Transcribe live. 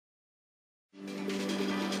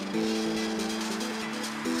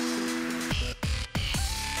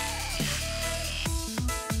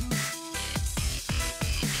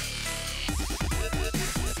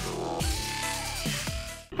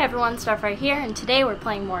Hey everyone, Stuff right here, and today we're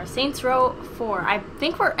playing more Saints Row 4. I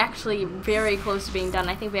think we're actually very close to being done.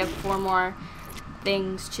 I think we have 4 more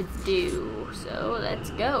things to do. So let's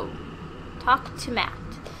go. Talk to Matt.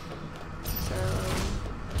 So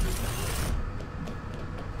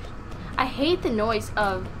I hate the noise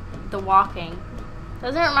of the walking.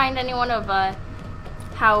 Doesn't it remind anyone of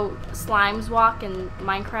how slimes walk in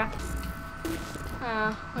Minecraft?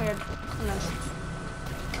 Weird. Who knows?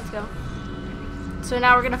 Let's go. So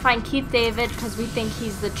now we're gonna find Keith David because we think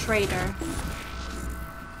he's the traitor.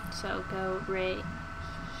 So go right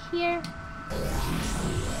here.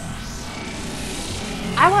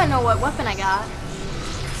 I wanna know what weapon I got.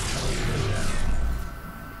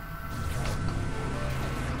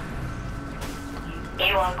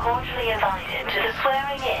 You are cordially invited to the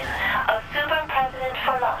swearing in of Super President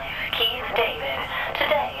for Life, Keith David,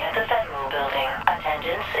 today at the Federal Building.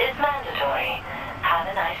 Attendance is mandatory. Have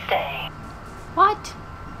a nice day. What?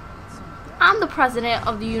 I'm the president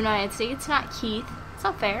of the United States, not Keith. It's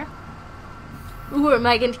not fair. Ooh, am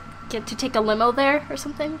I gonna get to take a limo there or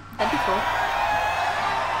something? That'd be cool.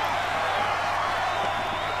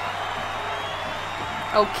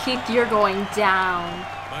 Oh, Keith, you're going down.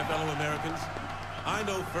 My fellow Americans, I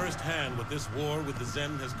know firsthand what this war with the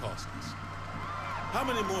Zen has cost us. How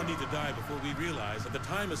many more need to die before we realize that the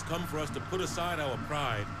time has come for us to put aside our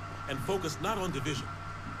pride and focus not on division,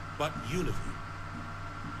 but unity?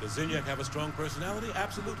 Does Zinyak have a strong personality?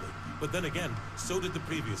 Absolutely. But then again, so did the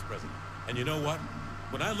previous president. And you know what?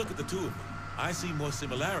 When I look at the two of them, I see more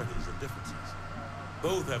similarities than differences.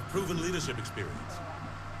 Both have proven leadership experience.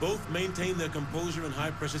 Both maintain their composure in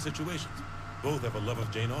high-pressure situations. Both have a love of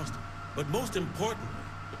Jane Austen. But most importantly,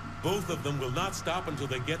 both of them will not stop until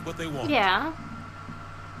they get what they want. Yeah.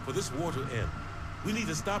 For this war to end, we need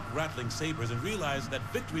to stop rattling sabers and realize that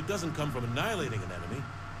victory doesn't come from annihilating an enemy,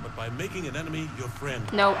 but by making an enemy your friend.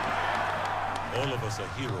 Nope. All of us are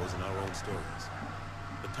heroes in our own stories.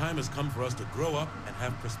 The time has come for us to grow up and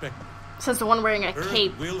have perspective. Says the one wearing a Earth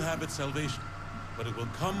cape. will have its salvation, but it will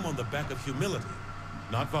come on the back of humility,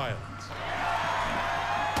 not violence.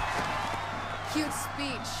 Cute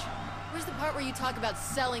speech. Where's the part where you talk about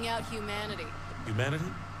selling out humanity?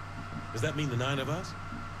 Humanity? Does that mean the 9 of us?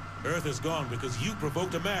 Earth is gone because you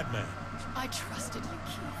provoked a madman. I trusted you,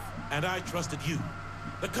 Keith. And I trusted you.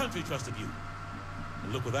 The country trusted you.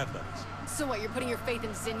 And look where that led us. So what, you're putting your faith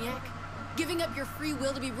in Zinyak? Giving up your free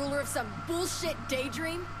will to be ruler of some bullshit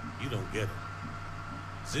daydream? You don't get it.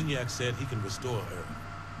 Zinyak said he can restore Earth.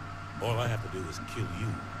 All I have to do is kill you.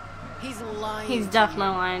 He's lying. He's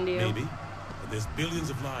definitely lying to you. Maybe, but there's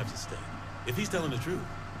billions of lives at stake. If he's telling the truth,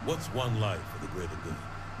 what's one life for the greater good?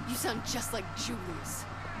 You sound just like Julius.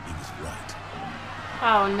 He was right.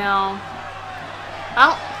 Oh no.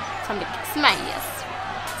 Oh, time to kiss my ass.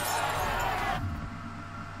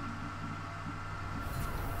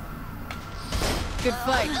 Good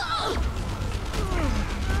fight.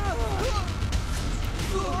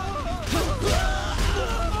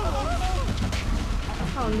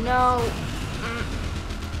 Oh no.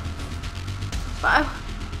 But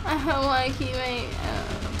I don't like you, mate.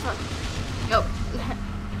 Go.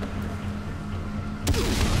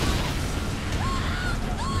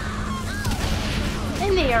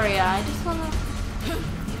 In the area, I just wanna.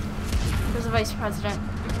 There's a vice president.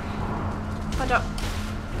 Watch out.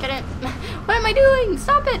 Get in. What am I doing?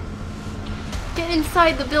 Stop it! Get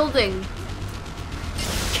inside the building.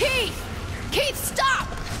 Keith! Keith, stop!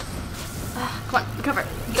 Come on, recover.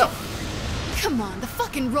 Go. Come on, the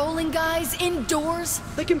fucking rolling guys indoors?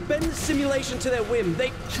 They can bend the simulation to their whim.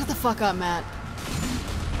 They... Shut the fuck up, Matt.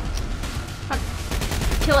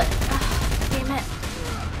 Kill it. Damn it.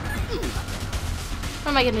 What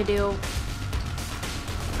am I gonna do?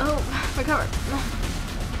 Oh, recover.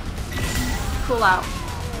 Cool out.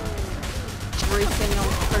 Every single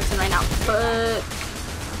person right now. But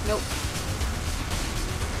nope.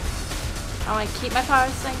 I want to keep my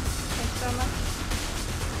powers. Thanks very much.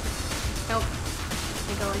 Nope.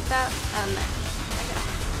 I go like that and then. Okay.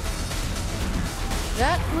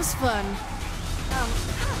 That was fun.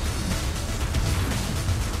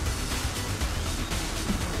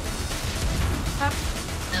 Up.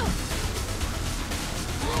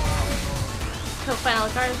 Kill final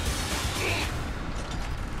card.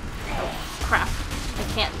 Oh, crap. I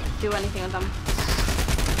can't do anything with them.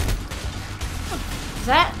 Is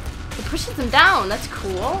that? It pushes them down. That's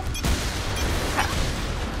cool. Crap.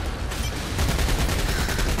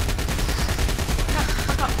 Crap,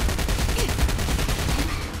 fuck up.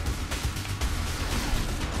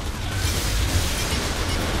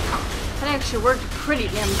 That actually worked pretty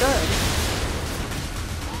damn good.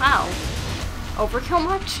 Wow. Overkill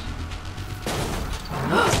much?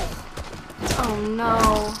 Oh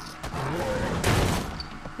no.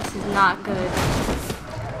 This is not good.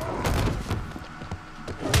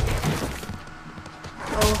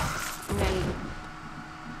 Oh,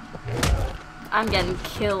 I'm getting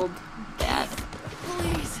killed. Bad.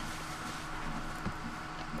 Please.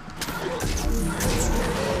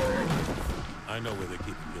 I know where they're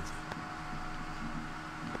keeping Kinzie.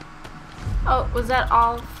 Oh, was that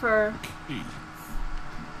all for... Keith,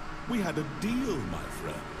 we had a deal, my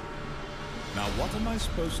friend. Now what am I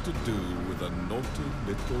supposed to do with a naughty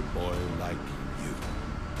little boy like you?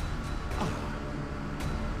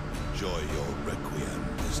 Enjoy your requiem,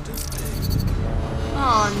 Mr. Big.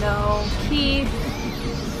 Oh no, Keith.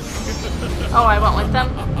 Oh, I went with them.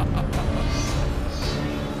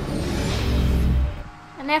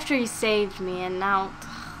 And after he saved me, and now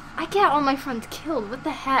I get all my friends killed. What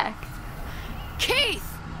the heck? Keith!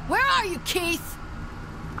 Where are you, Keith?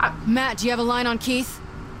 Matt, do you have a line on Keith?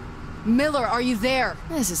 Miller, are you there?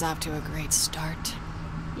 This is off to a great start.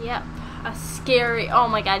 Yep, a scary. Oh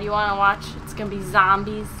my god, you want to watch? It's gonna be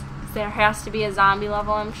zombies. There has to be a zombie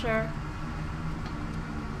level, I'm sure.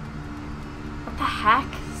 What the heck?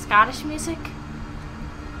 Scottish music?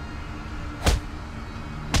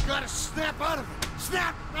 You gotta snap out of it!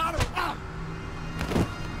 Snap out of it! Ah!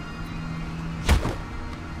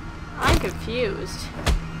 I'm confused.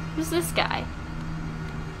 Who's this guy?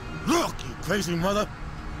 Look, you crazy mother!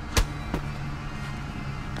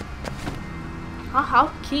 I'll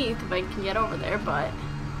help Keith if I can get over there, but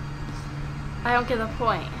I don't get the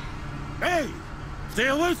point. Hey! Stay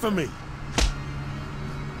away from me!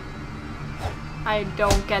 I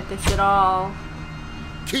don't get this at all.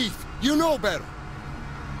 Keith, you know better!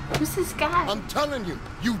 Who's this guy? I'm telling you,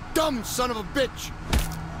 you dumb son of a bitch!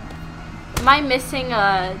 Am I missing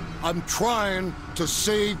a... I'm trying to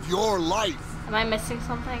save your life! Am I missing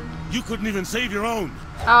something? You couldn't even save your own!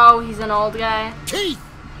 Oh, he's an old guy. Keith!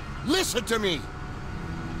 Listen to me!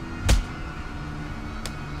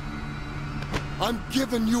 I'm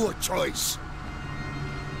giving you a choice.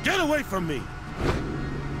 Get away from me!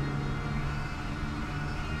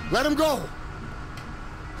 Let him go!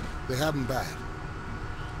 They have him bad.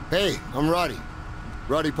 Hey, I'm Roddy.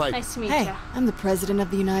 Roddy Pipe. Nice to meet Hey, you. I'm the President of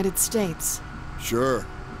the United States. Sure.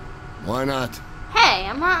 Why not? Hey,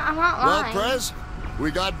 I'm not Well, lying. Prez,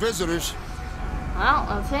 we got visitors. Well,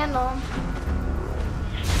 let's handle him.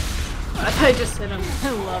 I just hit him. I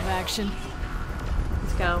love action.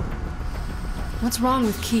 Let's go. What's wrong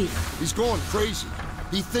with Keith? He's going crazy.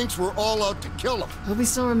 He thinks we're all out to kill him. Hope he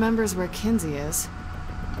still remembers where Kinzie is.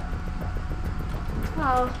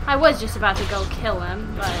 Well, I was just about to go kill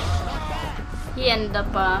him, but he ended up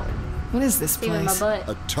What is this saving my place? butt.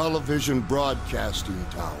 A television broadcasting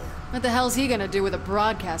tower. What the hell's he gonna do with a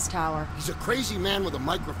broadcast tower? He's a crazy man with a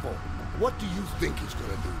microphone. What do you think he's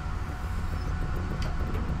gonna do?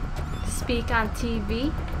 Speak on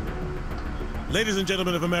TV. Ladies and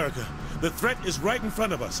gentlemen of America, the threat is right in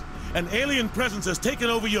front of us. An alien presence has taken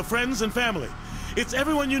over your friends and family. It's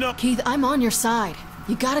everyone you know. Keith, I'm on your side.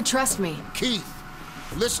 You gotta trust me. Keith,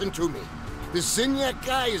 listen to me. This Zinyak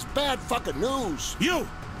guy is bad fucking news. You!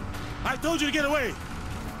 I told you to get away!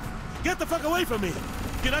 Get the fuck away from me!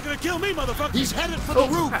 You're not gonna kill me, motherfucker! He's headed for the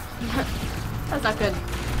roof. Crap. That's not good.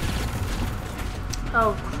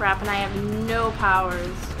 Oh crap, and I have no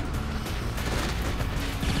powers.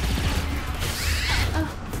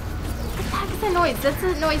 What the heck is that noise? That's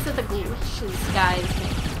the noise that the glitches guys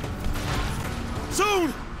make.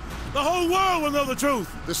 Soon! The whole world will know the truth!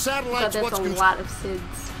 The But satellite's there's what's a lot of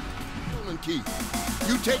SIDS. controlling Keith.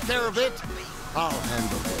 You take care of it, I'll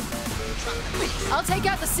handle it. I'll take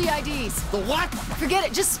out the CIDs. The what? Forget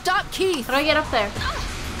it, just stop Keith. How do I get up there?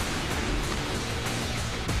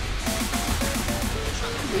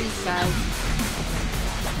 These guys.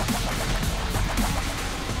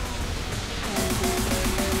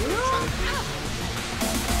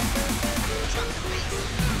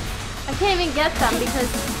 I can't even get them because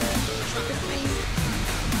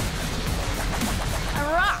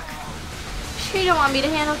I rock. Sure you don't want me to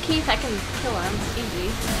handle Keith? I can kill him easy.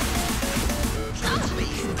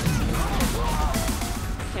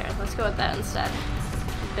 Here, let's go with that instead.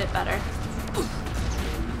 A bit better.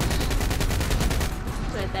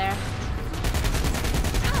 Right there.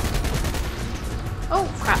 Oh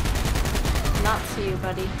crap! Not see you,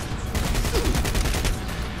 buddy.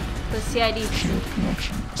 The CID.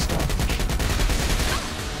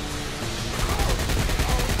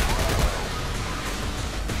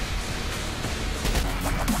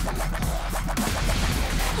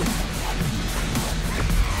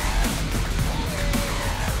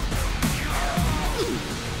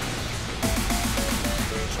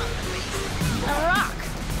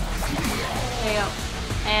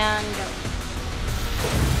 And go.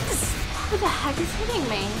 Who the heck is hitting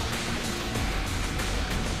me?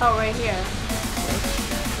 Oh, right here.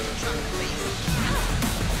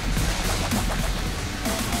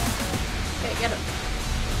 Okay, get him.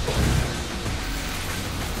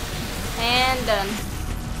 And done.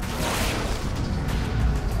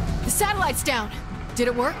 The satellite's down. Did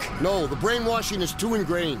it work? No, the brainwashing is too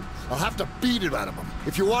ingrained. I'll have to beat it out of them.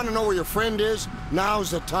 If you want to know where your friend is,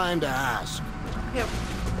 now's the time to ask. Yep.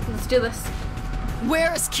 Let's do this.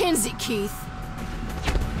 Where is Kinzie, Keith?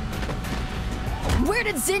 Where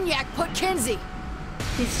did Zinyak put Kinzie?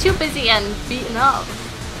 He's too busy and beaten up.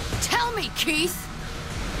 Tell me, Keith!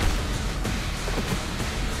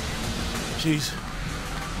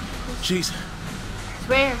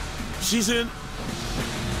 Where? She's in.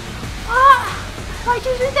 Ah! Why'd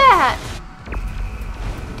you do that?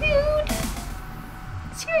 Dude!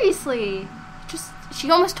 Seriously. He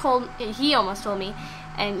almost told me,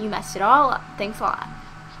 and you messed it all up. Thanks a lot.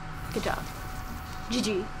 Good job.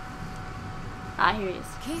 GG. Ah, here he is.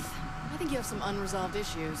 Keith, I think you have some unresolved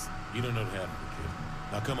issues. You don't know what happened, kid.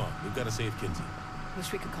 Now come on, we've got to save Kinzie.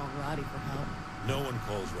 Wish we could call Roddy for help. No one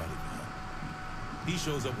calls Roddy for help. He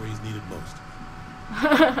shows up where he's needed most.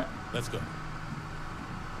 Let's go.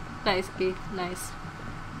 Nice, Keith. Nice.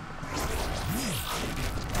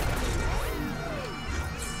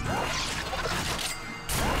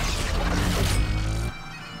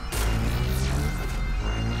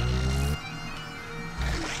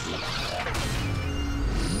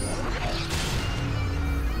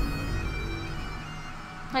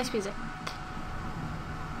 Nice music.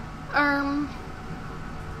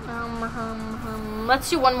 Let's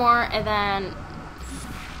do one more and then,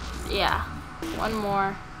 yeah, one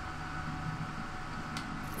more.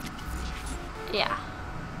 Yeah,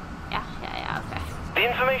 okay. The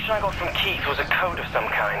information I got from Keith was a code of some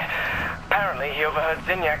kind. Apparently, he overheard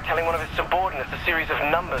Zinyak telling one of his subordinates a series of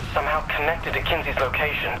numbers somehow connected to Kinzie's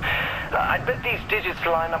location. I bet these digits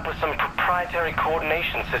line up with some proprietary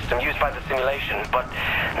coordination system used by the simulation, but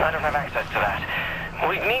I don't have access to that.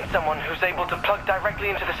 We need someone who's able to plug directly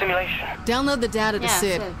into the simulation. Download the data to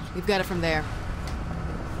Sid. Sid. We've got it from there.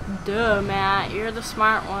 Duh, Matt. You're the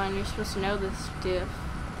smart one. You're supposed to know this stuff.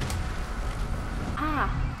 Ah.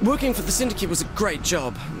 Working for the Syndicate was a great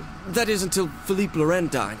job. That is until Philippe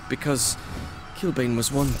Laurent died, because Kilbane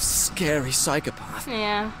was one scary psychopath.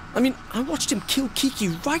 Yeah. I mean, I watched him kill Kiki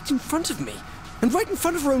right in front of me, and right in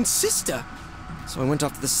front of her own sister. So I went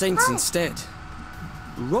after the Saints instead.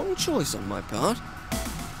 Wrong choice on my part,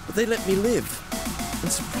 but they let me live.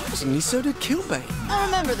 And surprisingly, so did Kilbane. I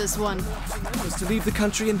remember this one. I was to leave the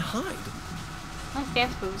country and hide. Nice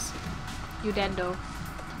dance moves. You dead though.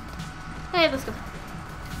 Hey, let's go.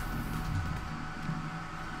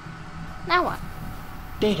 Now what?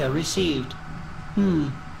 Data received.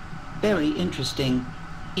 Very interesting.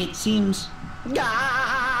 It seems...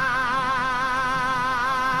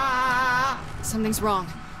 Something's wrong.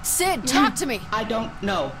 Sid, talk to me! I don't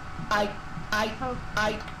know.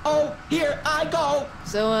 Oh, here I go!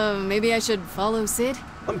 So, maybe I should follow Sid?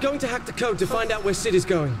 I'm going to hack the code to find out where Sid is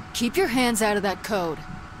going. Keep your hands out of that code.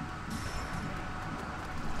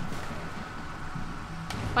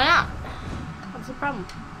 Why not? What's the problem?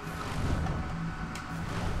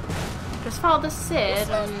 Just follow the Sid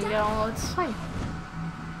and, you know, it's fine.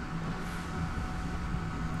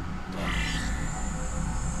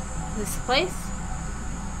 This place?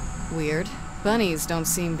 Weird. Bunnies don't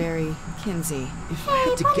seem very Kinzie. If I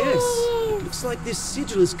had to guess, it looks like this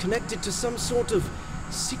sigil is connected to some sort of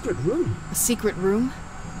secret room. A secret room?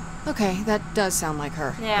 Okay, that does sound like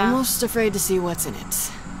her. Yeah. Almost afraid to see what's in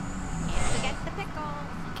it.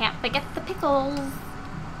 Can't forget the pickles.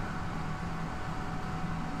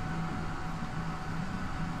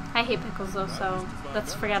 I hate pickles though, so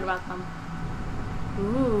let's forget about them.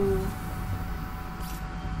 Ooh.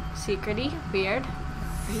 Secrety? Weird.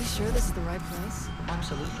 Are you sure this is the right place?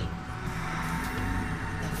 Absolutely.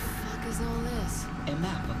 The fuck is all this? A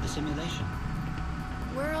map of the simulation.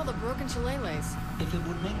 Where are all the broken shillelaghs? If it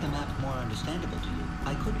would make the map more understandable to you,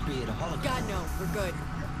 I could create a hologram. God, no. We're good.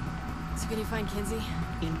 So can you find Kinzie?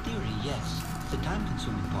 In theory, yes. The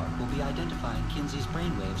time-consuming part will be identifying Kinzie's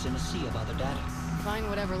brainwaves in a sea of other data. Find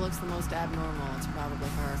whatever looks the most abnormal. It's probably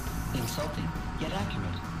her. Insulting, yet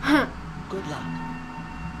accurate. Good luck.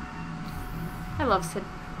 I love Sid.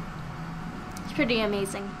 It's pretty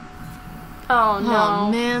amazing. Oh no. Oh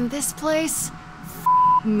man, this place?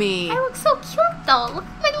 Me. I look so cute though. Look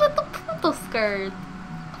at my little poodle skirt.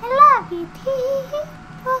 I love you, Tee.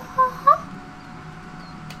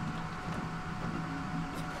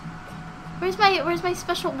 Where's my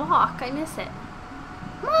special walk? I miss it.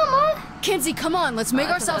 Mama! Kinzie, come on, let's make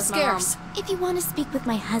ourselves that's my mom. scarce. If you want to speak with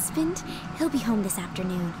my husband, he'll be home this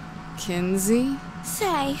afternoon. Kinzie?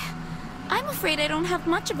 Say, I'm afraid I don't have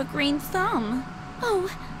much of a green thumb. Oh,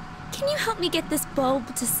 can you help me get this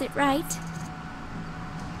bulb to sit right?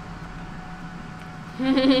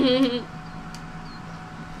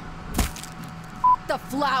 The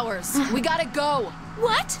flowers. We gotta go.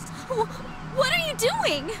 What? What are you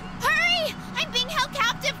doing? Hurry! I'm being held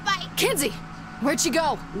captive by... Kinzie, where'd she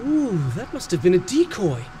go? Ooh, that must have been a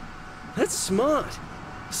decoy. That's smart.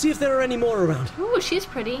 See if there are any more around. Ooh, she's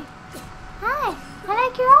pretty. Hi, I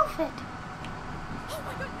like your outfit. Oh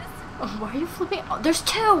my goodness. Oh, why are you flipping? Oh, there's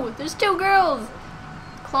two! There's two girls!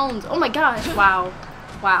 Clones. Oh my gosh, wow.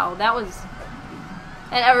 Wow, that was...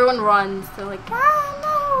 And everyone runs. They're like,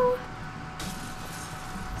 ah, no!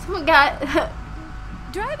 Someone got...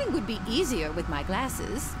 Driving would be easier with my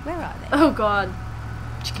glasses. Where are they? Oh god.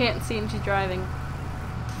 She can't see and she's driving.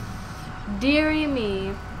 Dearie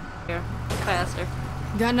me. Here, faster.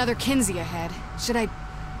 Got another Kinzie ahead. Should I...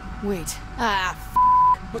 Wait. Ah,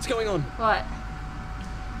 What's going on? What?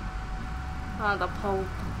 Oh, the Pope.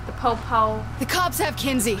 The Popo. the cops have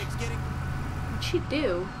Kinzie. What'd she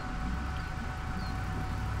do?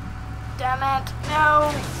 Damn it.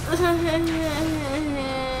 No.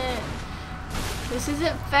 This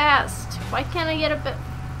isn't fast. Why can't I get a bit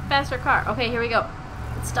faster car? Okay, here we go.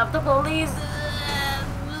 Stop the police.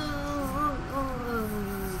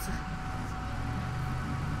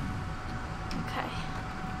 Okay.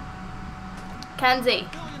 Kinzie.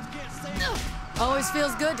 Always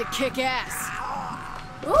feels good to kick ass.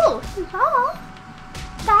 Ooh. Oh.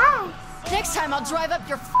 Bye. Next time I'll drive up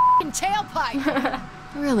your f***ing tailpipe.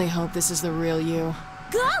 I really hope this is the real you.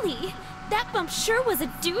 Golly! That bump sure was a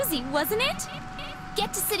doozy, wasn't it?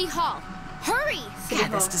 Get to City Hall. Hurry! City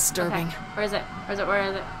God, that's Hall. disturbing. Okay. Where is it? Where is it? Where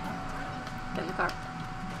is it? Get in the car.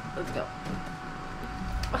 Let's go.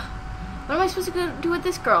 What am I supposed to do with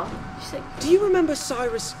this girl? She's like, Do you remember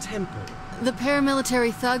Cyrus Temple? The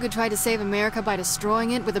paramilitary thug who tried to save America by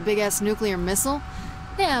destroying it with a big-ass nuclear missile?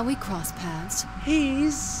 Yeah, we crossed paths.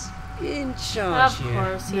 He's in charge of here.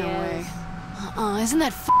 course he No is. way. Isn't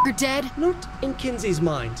that f***er dead? Not in Kinzie's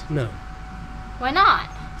mind, no. Why not?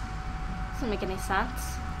 Doesn't make any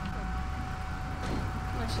sense.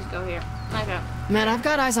 Let's just go here. Okay. Man, I've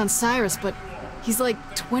got eyes on Cyrus, but he's like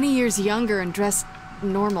 20 years younger and dressed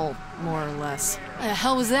normal, more or less. The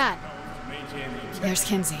hell was that? There's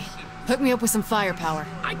Kinzie. Hook me up with some firepower.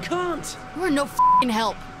 I can't! You are no f***ing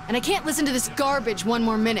help, and I can't listen to this garbage one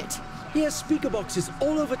more minute. He has speaker boxes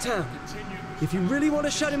all over town. If you really want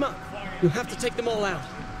to shut him up, you'll have to take them all out.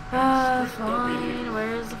 Fine.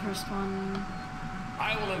 Where's the first one?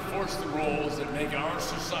 I will enforce the rules that make our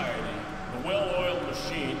society the well-oiled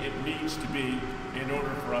machine it needs to be in order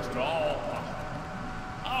for us to all prosper.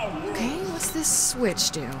 Our world Okay, what's this switch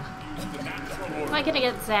do? is the natural Am order. I gonna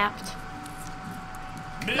get zapped?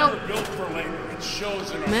 Men Nope. are built for labor. It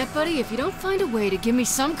shows in our... Matt, buddy, if you don't find a way to give me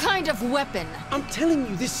some kind of weapon... I'm telling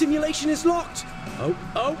you, this simulation is locked.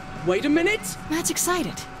 Oh, wait a minute. Matt's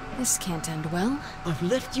excited. This can't end well. I've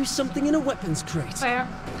left you something in a weapons crate. Where?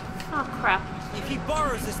 Oh crap. If he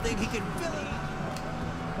borrows this thing, he can fill it.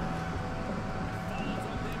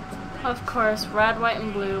 Of course, red, white,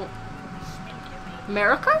 and blue.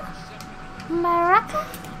 America? America?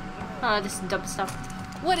 Oh, this is dumb stuff.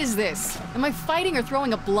 What is this? Am I fighting or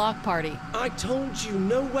throwing a block party? I told you,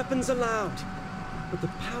 no weapons allowed. But the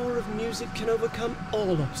power of music can overcome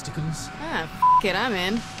all obstacles. Ah, f it, I'm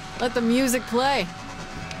in. Let the music play.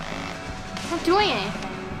 I'm not doing anything.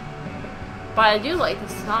 But I do like the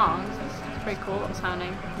song. It's pretty cool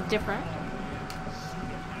sounding. Different.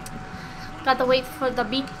 Got to wait for the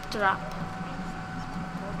beat to drop.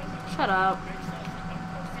 Shut up.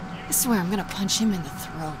 I swear I'm gonna punch him in the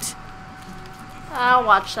throat. I'll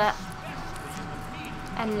watch that.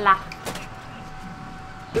 And laugh.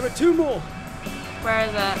 There are two more. Where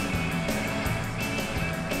is it?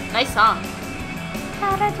 Nice song.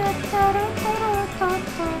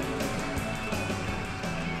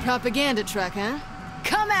 Propaganda truck, huh?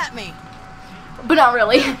 Come at me! But not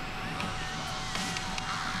really.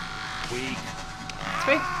 Weak. It's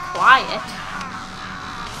very quiet.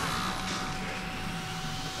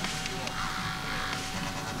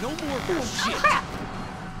 No more bullshit. Oh crap!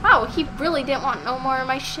 Wow, he really didn't want no more of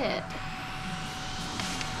my shit.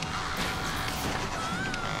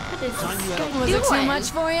 What is this guy Was it too doing? much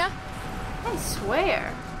for you? I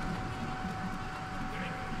swear.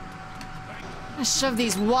 I shove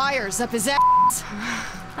these wires up his ass.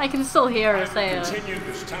 I can still hear her say it. Continue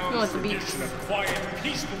this Go town's with the beats. tradition of quiet,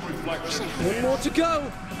 peaceful reflection. One more to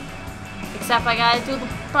go. Except I gotta do the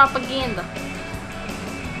propaganda.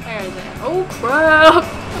 Where is it? Oh crap!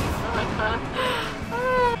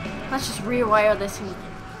 Let's just rewire this and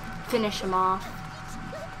finish him off.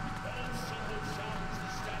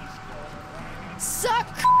 Suck,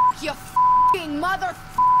 you f***ing mother.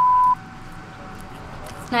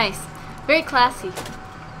 Nice. Very classy.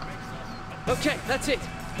 Okay, that's it.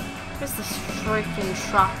 Where's this freaking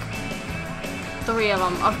truck? 3 of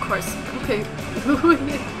them, of course. Okay.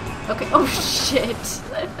 Okay. Oh shit.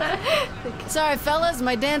 Sorry, fellas,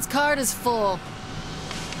 my dance card is full.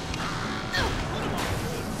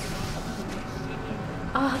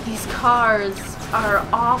 Oh, these cars are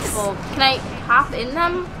awful. Can I hop in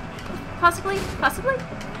them? Possibly? Possibly?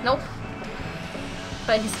 Nope.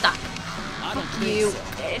 But he's stuck. Fuck you,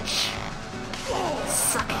 bitch.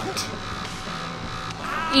 Suck it.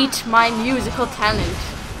 Eat my musical talent.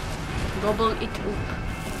 Gobble it up.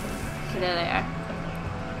 Okay, there.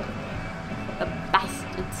 The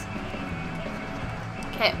bastards.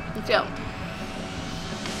 Okay, let's go.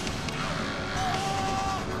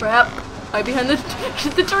 Crap. I'm behind the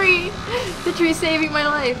tree. The tree saving my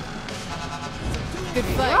life. Good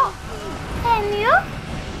fight. Hello.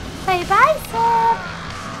 Bye bye, sir.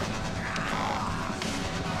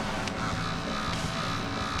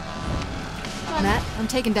 Matt, I'm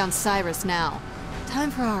taking down Cyrus now. Time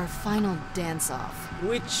for our final dance-off.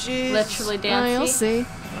 Which is... Literally dancing. You'll see.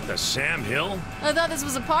 The Sam Hill? I thought this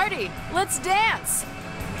was a party. Let's dance.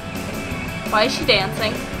 Why is she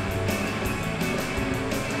dancing?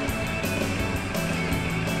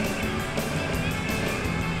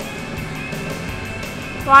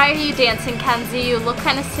 Why are you dancing, Kinzie? You look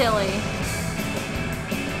kind of silly.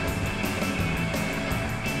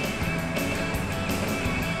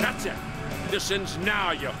 That's it. This ends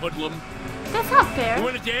now, you hoodlum. That's not fair. You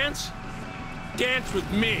want to dance? Dance with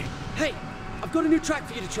me. Hey, I've got a new track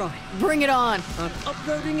for you to try. Bring it on. I'm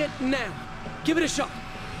uploading it now. Give it a shot.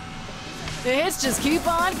 The hits just keep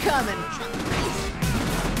on coming.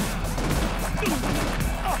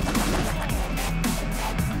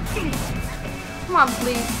 Come on,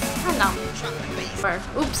 please. I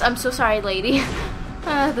know. Oops, I'm so sorry, lady.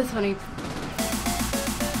 That's funny.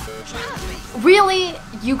 Really?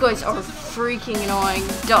 You guys are freaking annoying.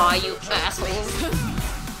 Die, you assholes.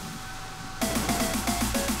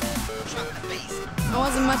 It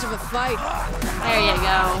wasn't much of a fight. There you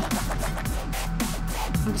go.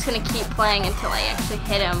 I'm just gonna keep playing until I actually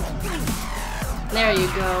hit him. There you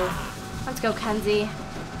go. Let's go, Kinzie.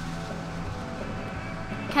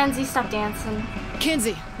 Kinzie, stop dancing.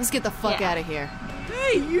 Kinzie, let's get the fuck out of here.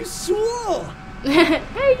 Hey, you swore!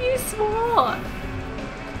 Hey, you swore!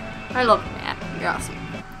 I love you, Matt. You're awesome.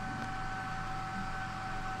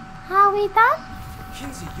 Are we done?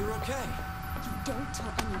 Kinzie, you're okay. You don't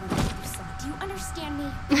tell anyone what you saw. Do you understand me?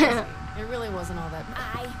 It really wasn't all that bad.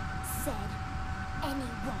 I said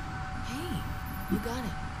anyone. Hey, you got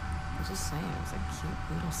it. I was just saying, it was a cute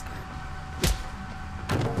little skirt.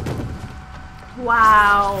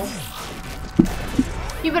 Wow.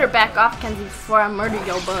 You better back off, Kinzie, before I murder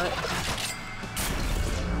your butt.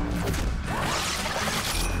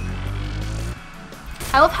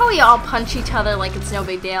 I love how we all punch each other like it's no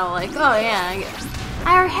big deal. Like, oh yeah,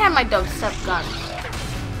 I already had my dubstep gun.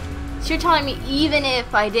 So you're telling me even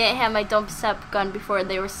if I didn't have my dubstep gun before,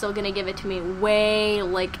 they were still gonna give it to me way,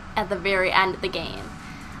 like, at the very end of the game.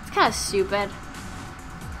 It's kind of stupid.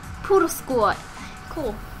 Poodle squat.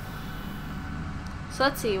 Cool. So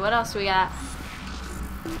let's see, what else we got?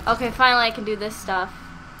 Okay, finally I can do this stuff.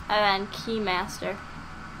 And then Keymaster.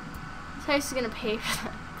 So I'm just gonna pay for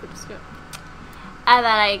that. Poodle squat. And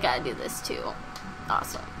then I gotta do this too.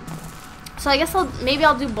 Awesome. So I guess maybe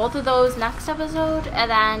I'll do both of those next episode, and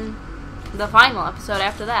then the final episode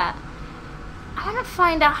after that. I wanna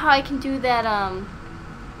find out how I can do that,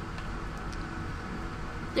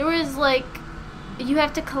 there was like, you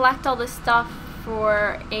have to collect all this stuff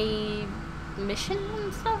for a mission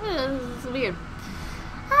and stuff. It's weird.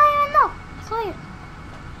 I don't know. It's weird.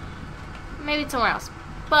 Maybe it's somewhere else.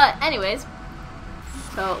 But anyways,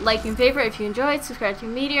 so like and favorite if you enjoyed, subscribe to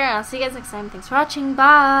Meteor, and I'll see you guys next time. Thanks for watching.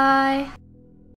 Bye!